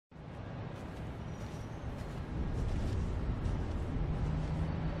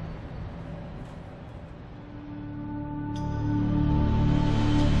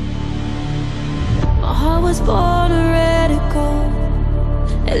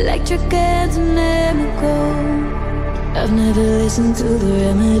electric and chemical. I've never listened to the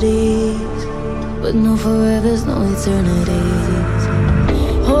remedies, but no forevers, no eternities.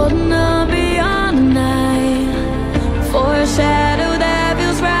 Holding on beyond the night for a shadow that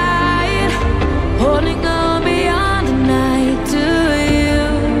feels right. Holding on beyond the night to you.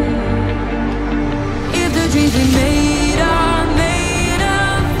 If the dreams we made are made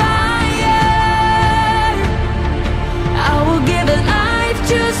of fire, I will give it life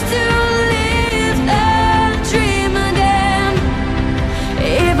just to live and dream again.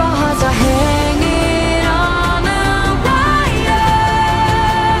 If our hearts are hanging on a wire,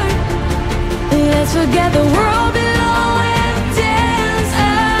 let's forget the world below and dance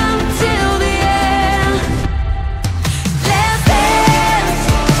until the end. Let's dance,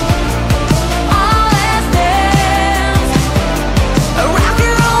 oh let's dance, a rock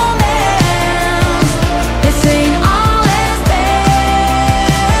and roll dance. This ain't all, let's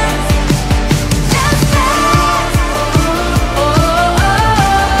dance. Let's dance, oh, oh,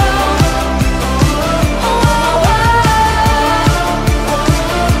 oh,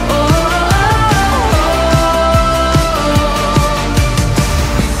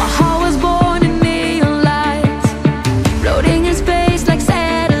 Our heart was born in neon lights, floating in space like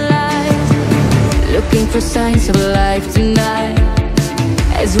satellites, looking for signs of life tonight,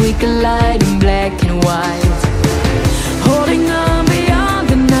 as we collide in black and white. Holding on beyond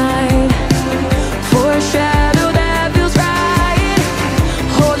the night for a shadow that feels right.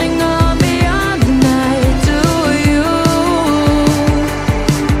 Holding on beyond the night to you.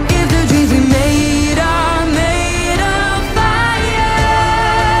 If the dreams we made are made of fire,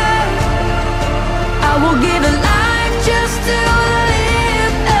 I will give it life just to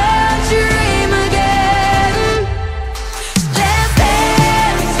live and dream again. Let's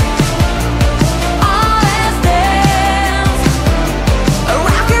dance, oh let's dance, a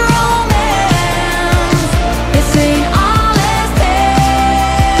rock and roll dance. This ain't all, let's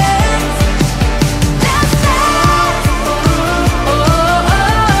dance. Let's dance, oh, oh,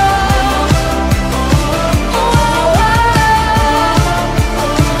 oh,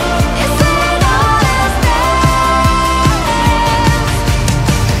 this ain't all, let's dance.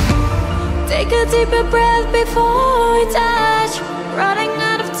 Take a deeper breath before we touch. Running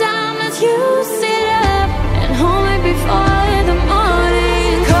out of time as you sit up and hold me before the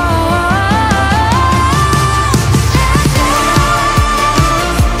morning comes. Let's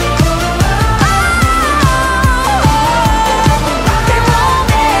dance, rock and roll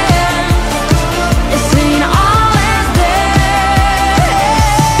dance. This ain't all, let's dance.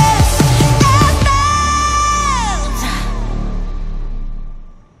 Let's dance.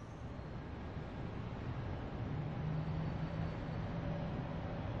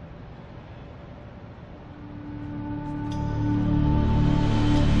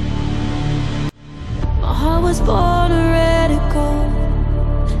 My heart was born a radical,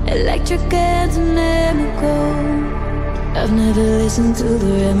 electric and chemical. I've never listened to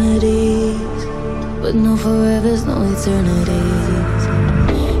the remedies, but no forevers, no eternities.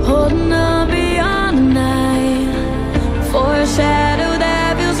 Holding on beyond the night for a shadow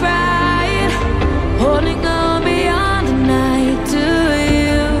that feels right. Holding on beyond the night to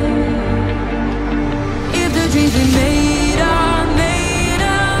you. If the dreams we made are made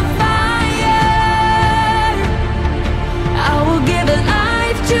of fire, I will give it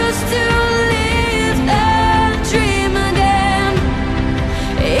life just to live and dream again.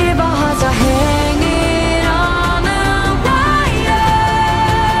 If our hearts are hanging on a wire,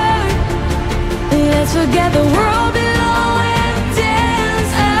 let's forget the world below and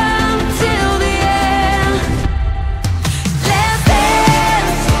dance until the end. Let's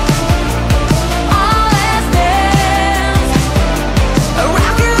dance, oh let's dance, a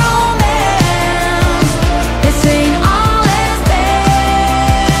rock and roll dance. This ain't all, let's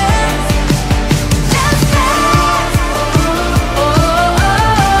dance. Let's dance, oh, oh,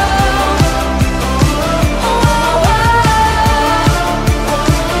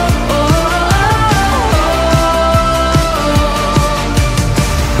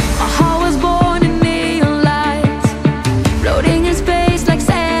 Our heart was born in neon lights, floating in space like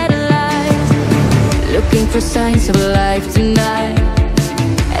satellites, looking for signs of life tonight,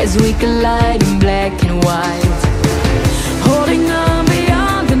 as we collide in black and white. Holding on